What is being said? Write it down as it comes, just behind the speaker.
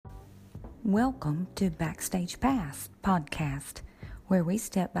Welcome to Backstage Pass podcast, where we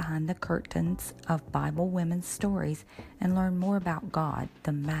step behind the curtains of Bible women's stories and learn more about God,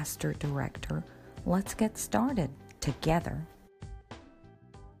 the Master Director. Let's get started together.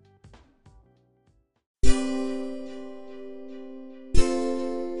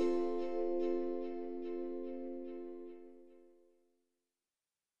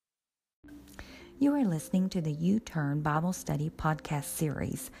 You are listening to the U-Turn Bible Study podcast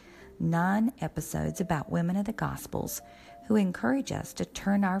series, 9 episodes about women of the Gospels who encourage us to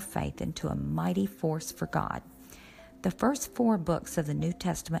turn our faith into a mighty force for God. The first 4 books of the New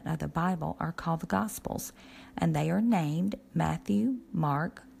Testament of the Bible are called the Gospels, and they are named Matthew,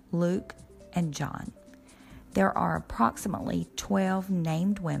 Mark, Luke, and John. There are approximately 12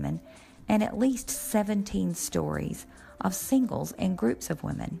 named women and at least 17 stories of singles and groups of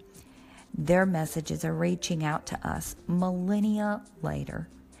women. Their messages are reaching out to us millennia later.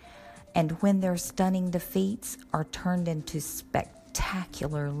 And when their stunning defeats are turned into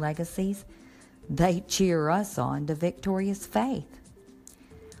spectacular legacies, they cheer us on to victorious faith.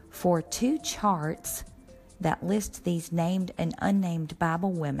 For 2 charts that list these named and unnamed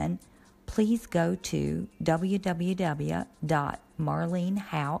Bible women, please go to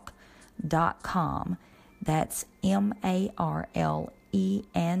www.marlenehouk.com. That's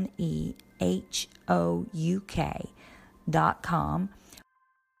MarleneHouk.com.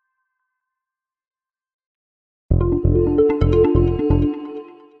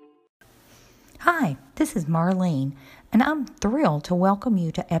 Hi, this is Marlene, and I'm thrilled to welcome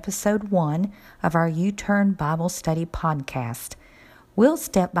you to episode 1 of our U-Turn Bible Study podcast. We'll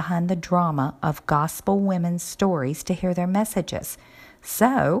step behind the drama of gospel women's stories to hear their messages.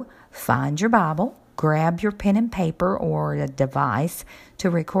 So, find your Bible, grab your pen and paper or a device to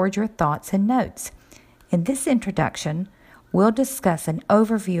record your thoughts and notes. In this introduction, we'll discuss an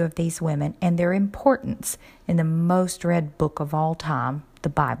overview of these women and their importance in the most read book of all time, the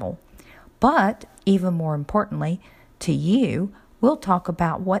Bible. But, even more importantly, to you, we'll talk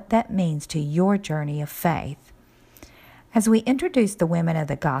about what that means to your journey of faith. As we introduce the women of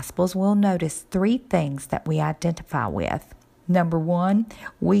the Gospels, we'll notice 3 things that we identify with. Number 1,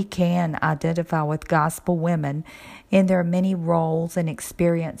 we can identify with gospel women in their many roles and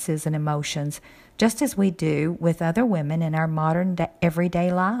experiences and emotions, just as we do with other women in our modern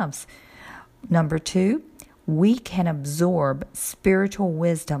everyday lives. Number 2, we can absorb spiritual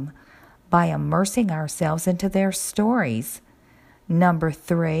wisdom by immersing ourselves into their stories. Number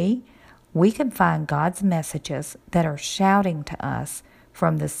 3, we can find God's messages that are shouting to us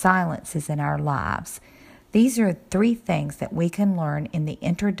from the silences in our lives. These are 3 things that we can learn in the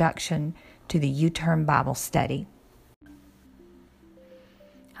introduction to the U-Turn Bible Study.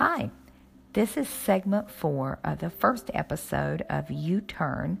 Hi, this is segment 4 of the first episode of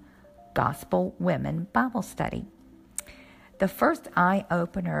U-Turn Gospel Women Bible Study. The first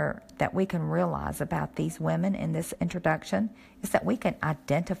eye-opener that we can realize about these women in this introduction is that we can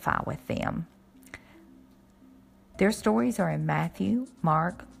identify with them. Their stories are in Matthew,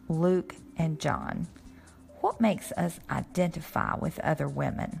 Mark, Luke, and John. What makes us identify with other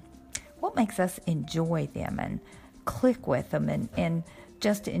women? What makes us enjoy them and click with them and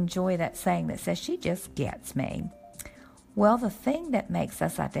just enjoy that saying that says, she just gets me? Well, the thing that makes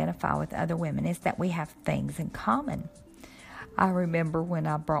us identify with other women is that we have things in common. I remember when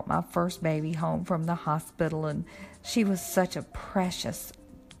I brought my first baby home from the hospital, and she was such a precious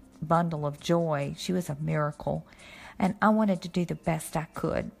bundle of joy. She was a miracle, and I wanted to do the best I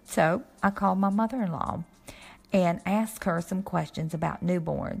could. So I called my mother-in-law and asked her some questions about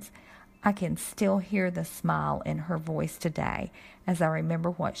newborns. I can still hear the smile in her voice today as I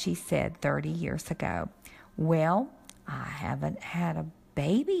remember what she said 30 years ago. Well, I haven't had a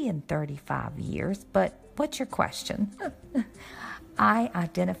baby in 35 years, but what's your question? I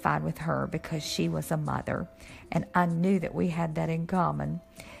identified with her because she was a mother, and I knew that we had that in common.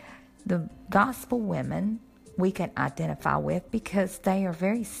 The gospel women we can identify with because they are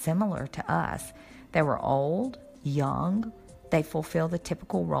very similar to us. They were old, young. They fulfill the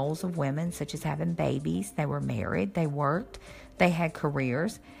typical roles of women, such as having babies. They were married. They worked. They had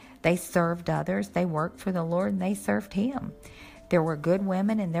careers. They served others. They worked for the Lord, and they served Him. There were good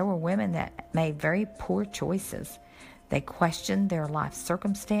women, and there were women that made very poor choices. They questioned their life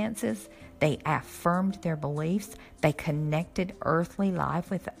circumstances. They affirmed their beliefs. They connected earthly life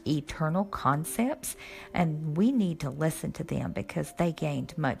with eternal concepts. And we need to listen to them because they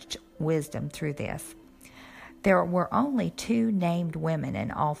gained much wisdom through this. There were only 2 named women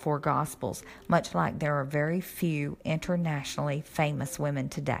in all 4 Gospels, much like there are very few internationally famous women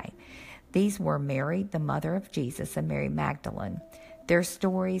today. These were Mary, the mother of Jesus, and Mary Magdalene. Their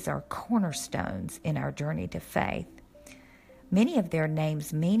stories are cornerstones in our journey to faith. Many of their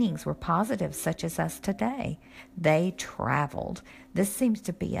names' meanings were positive, such as us today. They traveled. This seems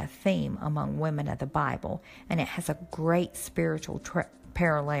to be a theme among women of the Bible, and it has a great spiritual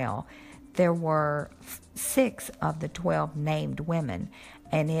parallel. There were 6 of the 12 named women,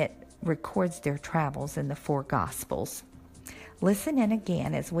 and it records their travels in the 4 Gospels. Listen in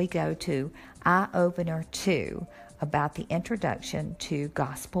again as we go to Eye Opener 2 about the introduction to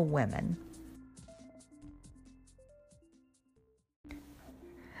Gospel women.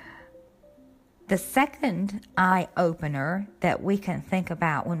 The second eye-opener that we can think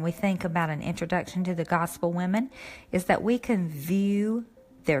about when we think about an introduction to the gospel women is that we can view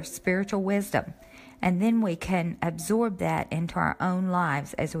their spiritual wisdom, and then we can absorb that into our own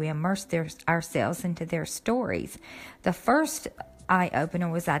lives as we immerse ourselves into their stories. The first eye-opener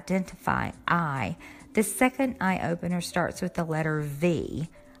was identify, I. The second eye-opener starts with the letter V,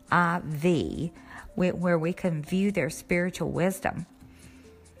 I-V, where we can view their spiritual wisdom.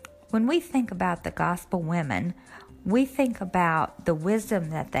 When we think about the gospel women, we think about the wisdom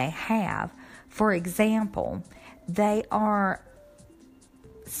that they have. For example, they are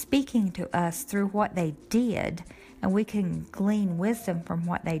speaking to us through what they did, and we can glean wisdom from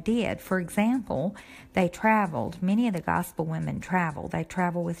what they did. For example, they traveled. Many of the gospel women traveled. They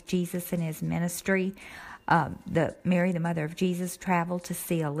traveled with Jesus in his ministry. Mary, the mother of Jesus, traveled to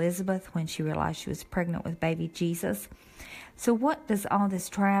see Elizabeth when she realized she was pregnant with baby Jesus. So what does all this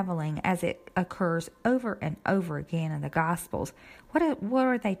traveling, as it occurs over and over again in the Gospels, what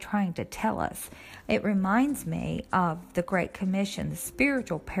are they trying to tell us? It reminds me of the Great Commission, the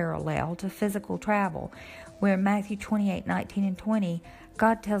spiritual parallel to physical travel, where Matthew 28:19 and 20,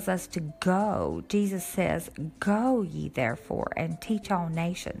 God tells us to go. Jesus says, "Go ye therefore and teach all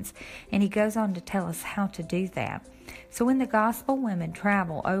nations." And he goes on to tell us how to do that. So when the gospel women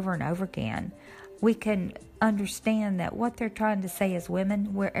travel over and over again, we can understand that what they're trying to say is,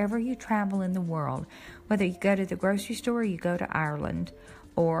 women, wherever you travel in the world, whether you go to the grocery store or you go to Ireland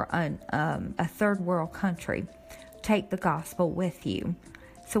or a third world country, take the gospel with you.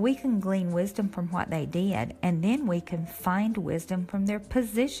 So we can glean wisdom from what they did, and then we can find wisdom from their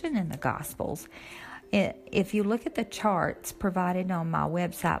position in the Gospels. If you look at the charts provided on my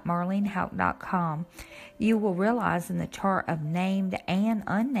website, marlenehouck.com, you will realize in the chart of named and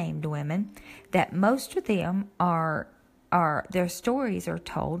unnamed women that most of them are their stories are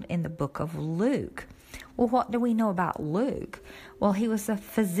told in the book of Luke. Well, what do we know about Luke? Well, he was a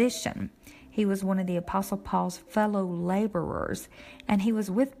physician. He was one of the Apostle Paul's fellow laborers, and he was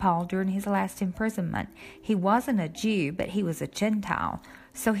with Paul during his last imprisonment. He wasn't a Jew, but he was a Gentile.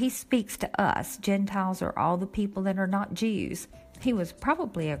 So he speaks to us. Gentiles are all the people that are not Jews. He was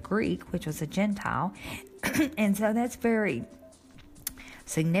probably a Greek, which was a Gentile, and so that's very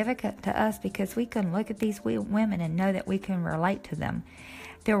significant to us because we can look at these women and know that we can relate to them.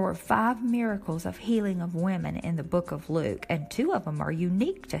 There were 5 miracles of healing of women in the book of Luke, and 2 of them are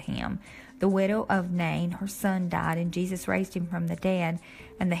unique to him. The widow of Nain, her son died, and Jesus raised him from the dead,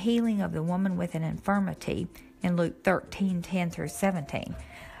 and the healing of the woman with an infirmity in Luke 13:10 through 17.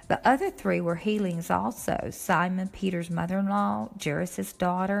 The other 3 were healings also: Simon Peter's mother-in-law, Jairus'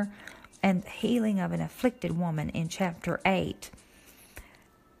 daughter, and the healing of an afflicted woman in chapter 8.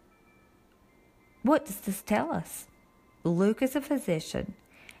 What does this tell us? Luke is a physician,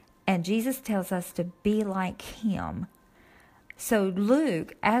 and Jesus tells us to be like him. So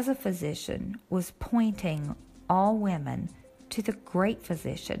Luke, as a physician, was pointing all women to the great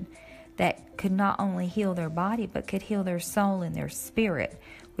physician that could not only heal their body, but could heal their soul and their spirit,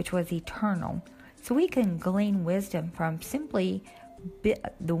 which was eternal. So we can glean wisdom from simply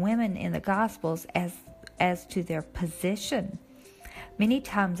the women in the Gospels as to their position. Many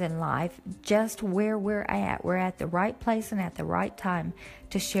times in life, just where we're at the right place and at the right time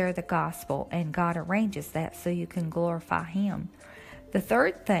to share the gospel, and God arranges that so you can glorify him. The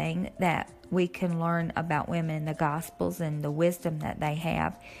third thing that we can learn about women in the Gospels and the wisdom that they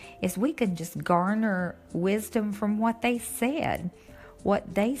have is we can just garner wisdom from what they said.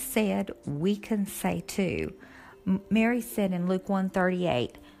 What they said, we can say too. Mary said in Luke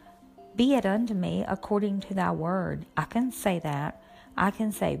 1:38, "Be it unto me according to thy word." I can say that. I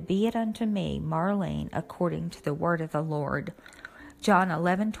can say, "Be it unto me, Marlene, according to the word of the Lord." John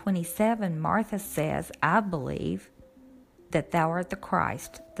 11:27, Martha says, "I believe that thou art the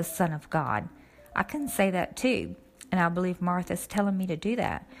Christ, the Son of God." I can say that too, and I believe Martha's telling me to do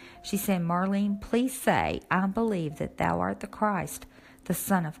that. She said, "Marlene, please say, I believe that thou art the Christ, the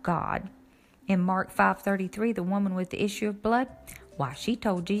Son of God." In Mark 5:33, the woman with the issue of blood, why, she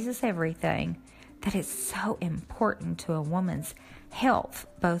told Jesus everything. That is so important to a woman's health,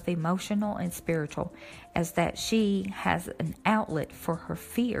 both emotional and spiritual, as that she has an outlet for her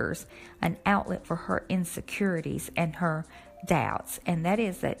fears, an outlet for her insecurities and her doubts. And that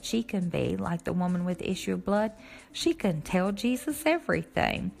is that she can be like the woman with the issue of blood. She can tell Jesus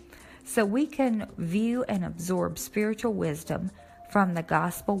everything. So we can view and absorb spiritual wisdom from the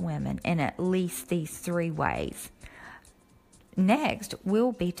gospel women in at least these three ways. Next,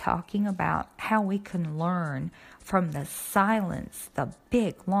 we'll be talking about how we can learn from the silence, the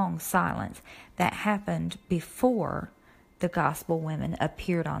big, long silence that happened before the gospel women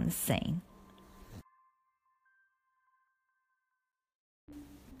appeared on the scene.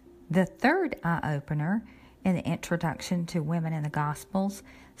 The third eye-opener in the introduction to women in the Gospels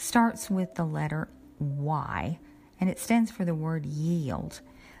starts with the letter Y, and it stands for the word yield.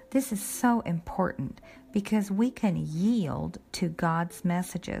 This is so important because we can yield to God's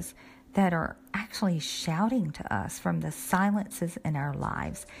messages that are actually shouting to us from the silences in our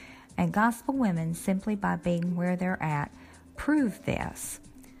lives. And gospel women, simply by being where they're at, prove this.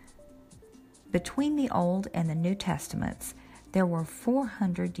 Between the Old and the New Testaments, there were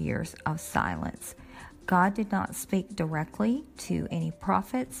 400 years of silence. God did not speak directly to any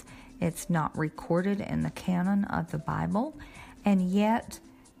prophets. It's not recorded in the canon of the Bible. And yet,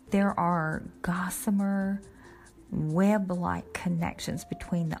 there are gossamer, web-like connections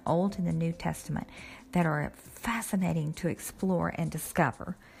between the Old and the New Testament that are fascinating to explore and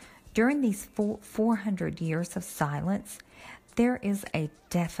discover. During these 400 years of silence, there is a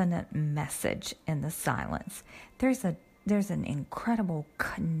definite message in the silence. There's an incredible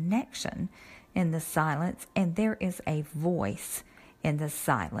connection in the silence, and there is a voice in the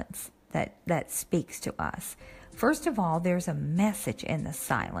silence that speaks to us. First of all, there's a message in the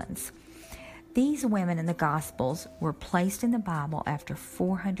silence. These women in the Gospels were placed in the Bible after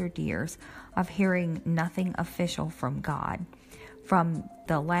 400 years of hearing nothing official from God. From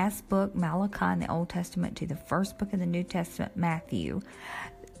the last book, Malachi, in the Old Testament, to the first book in the New Testament, Matthew,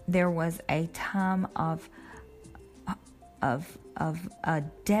 there was a time of a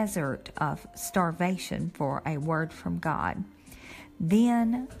desert of starvation for a word from God.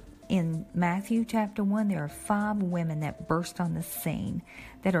 Then in Matthew chapter 1, there are 5 women that burst on the scene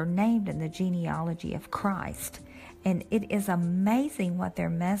that are named in the genealogy of Christ. And it is amazing what their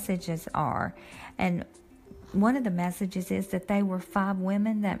messages are. And one of the messages is that they were 5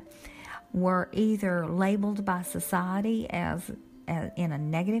 women that were either labeled by society as in a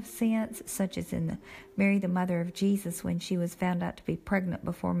negative sense, such as in Mary, the mother of Jesus, when she was found out to be pregnant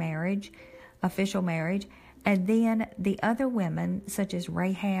before marriage, official marriage. And then the other women, such as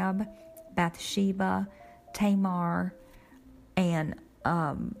Rahab, Bathsheba, Tamar, and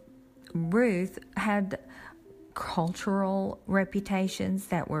Ruth, had cultural reputations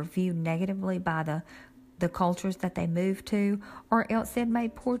that were viewed negatively by the cultures that they moved to, or else they'd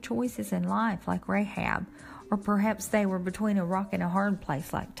made poor choices in life like Rahab, or perhaps they were between a rock and a hard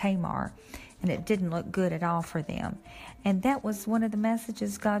place like Tamar, and it didn't look good at all for them. And that was one of the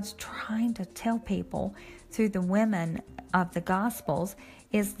messages God's trying to tell people through the women of the Gospels,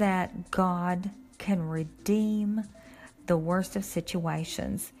 is that God can redeem the worst of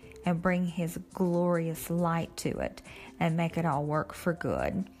situations and bring His glorious light to it and make it all work for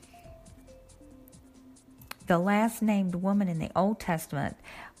good. The last named woman in the Old Testament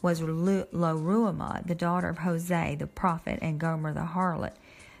was Lo-ruhamah, the daughter of Hosea the prophet and Gomer the harlot.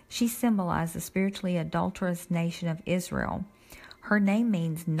 She symbolized the spiritually adulterous nation of Israel. Her name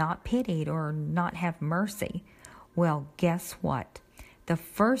means not pitied or not have mercy. Well, guess what? The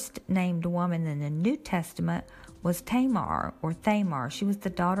first named woman in the New Testament was Tamar, or Thamar. She was the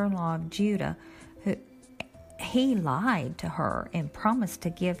daughter-in-law of Judah, who he lied to her and promised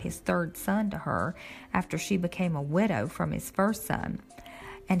to give his third son to her after she became a widow from his first son.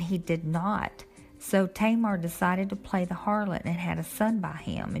 And he did not. So Tamar decided to play the harlot and had a son by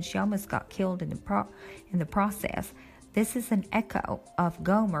him, and she almost got killed in the process. This is an echo of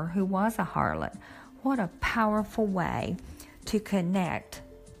Gomer, who was a harlot. What a powerful way to connect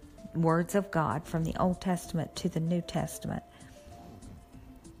words of God from the Old Testament to the New Testament.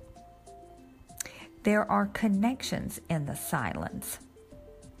 There are connections in the silence.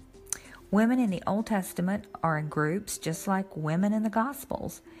 Women in the Old Testament are in groups just like women in the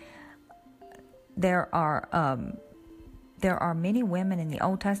Gospels. There are many women in the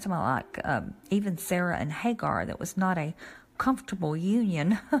Old Testament, like even Sarah and Hagar, that was not a comfortable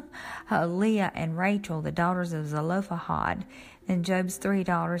union. Leah and Rachel, the daughters of Zelophehad, and Job's 3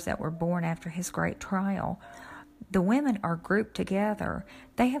 daughters that were born after his great trial. The women are grouped together.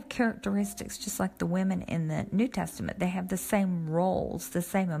 They have characteristics just like the women in the New Testament. They have the same roles, the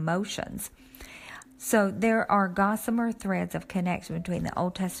same emotions. So there are gossamer threads of connection between the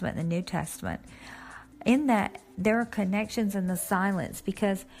Old Testament and the New Testament. In that, there are connections in the silence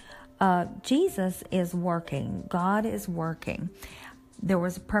because Jesus is working. God is working. There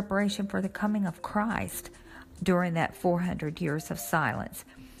was a preparation for the coming of Christ during that 400 years of silence.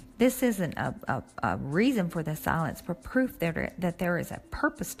 This isn't a reason for the silence, but proof that there is a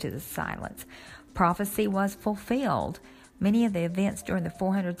purpose to the silence. Prophecy was fulfilled. Many of the events during the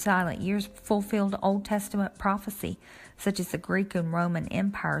 400 silent years fulfilled Old Testament prophecy, such as the Greek and Roman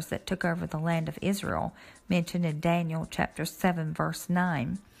empires that took over the land of Israel, mentioned in Daniel chapter 7, verse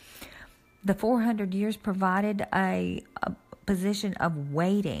 9. The 400 years provided a position of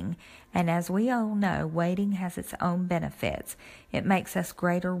waiting, and as we all know, waiting has its own benefits. It makes us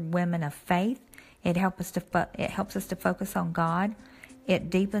greater women of faith. It helps us to focus on God.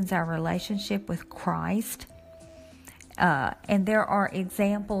 It deepens our relationship with Christ. And there are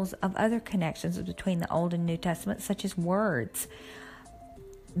examples of other connections between the Old and New Testament, such as words.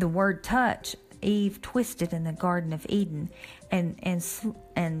 The word touch, Eve twisted in the Garden of Eden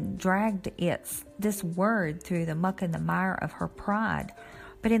and dragged this word through the muck and the mire of her pride.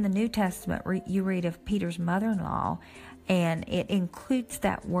 But in the New Testament, you read of Peter's mother-in-law, and it includes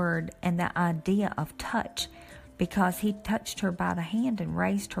that word and the idea of touch, because he touched her by the hand and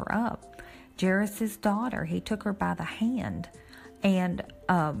raised her up. Jairus' daughter, he took her by the hand, and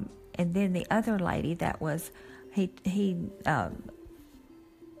then the other lady that was, he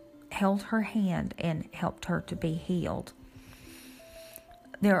held her hand and helped her to be healed.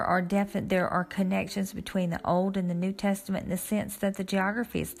 There are connections between the Old and the New Testament in the sense that the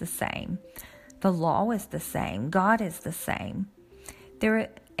geography is the same, the law is the same, God is the same.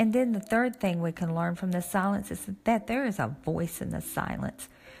 And then the third thing we can learn from the silence is that there is a voice in the silence.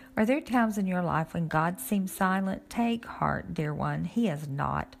 Are there times in your life when God seems silent? Take heart, dear one. He is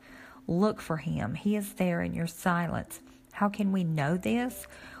not. Look for Him. He is there in your silence. How can we know this?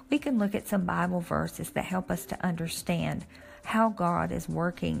 We can look at some Bible verses that help us to understand how God is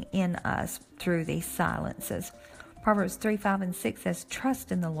working in us through these silences. Proverbs 3, 5, and 6 says,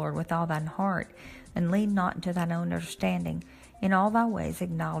 "Trust in the Lord with all thine heart, and lean not into thine own understanding. In all thy ways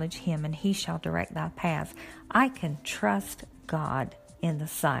acknowledge Him, and He shall direct thy paths." I can trust God in the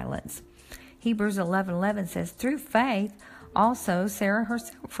silence. Hebrews 11:11 says, "Through faith also Sarah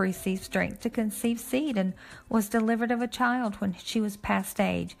herself received strength to conceive seed, and was delivered of a child when she was past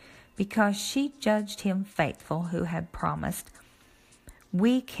age, because she judged Him faithful who had promised."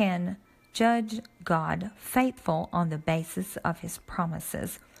 We can judge God faithful on the basis of His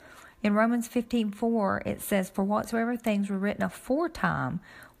promises. In Romans 15:4 it says, "For whatsoever things were written aforetime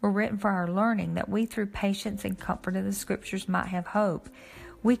were written for our learning, that we through patience and comfort of the Scriptures might have hope."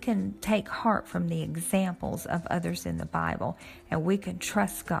 We can take heart from the examples of others in the Bible, and we can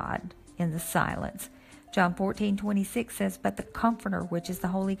trust God in the silence. John 14:26 says, "But the Comforter, which is the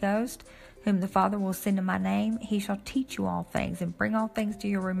Holy Ghost, whom the Father will send in my name, He shall teach you all things, and bring all things to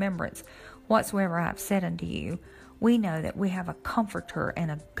your remembrance, whatsoever I have said unto you." We know that we have a comforter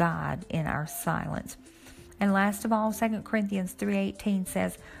and a guide in our silence. And last of all, 2 Corinthians 3:18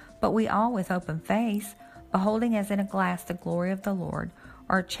 says, "But we all with open face, beholding as in a glass the glory of the Lord,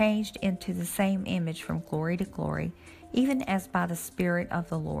 are changed into the same image from glory to glory, even as by the Spirit of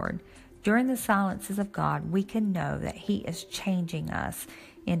the Lord." During the silences of God, we can know that He is changing us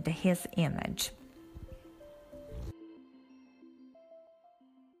into His image.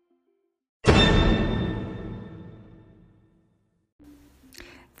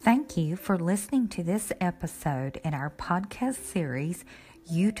 Thank you for listening to this episode in our podcast series,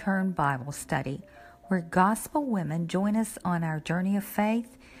 U-Turn Bible Study, where gospel women join us on our journey of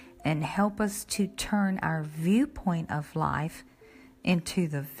faith and help us to turn our viewpoint of life into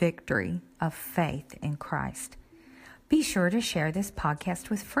the victory of faith in Christ. Be sure to share this podcast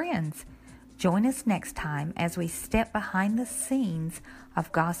with friends. Join us next time as we step behind the scenes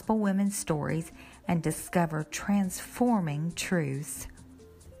of gospel women's stories and discover transforming truths.